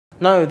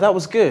No, that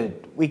was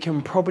good. We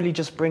can probably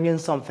just bring in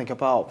something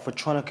about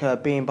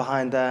Photronica being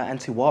behind the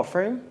anti-warp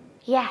frame.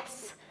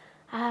 Yes.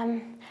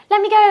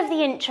 Let me go over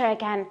the intro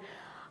again.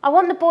 I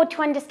want the board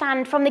to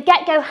understand from the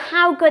get-go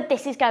how good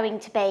this is going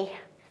to be.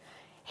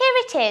 Here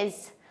it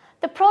is,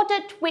 the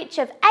product which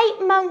of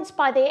 8 months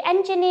by the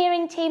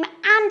engineering team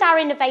and our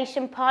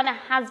innovation partner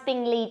has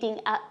been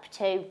leading up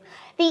to.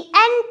 The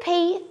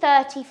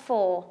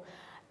NP34.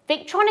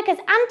 Victronica's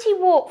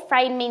anti-warp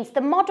frame means the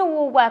model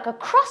will work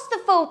across the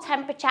full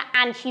temperature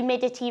and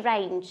humidity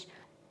range.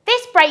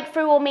 This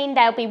breakthrough will mean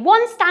there'll be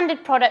one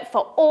standard product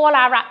for all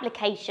our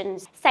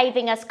applications,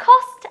 saving us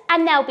cost,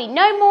 and there'll be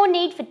no more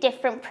need for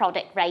different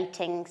product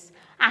ratings.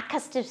 Our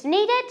customers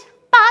need it,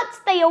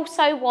 but they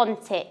also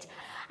want it.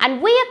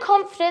 And we are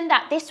confident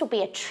that this will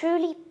be a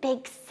truly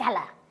big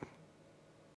seller.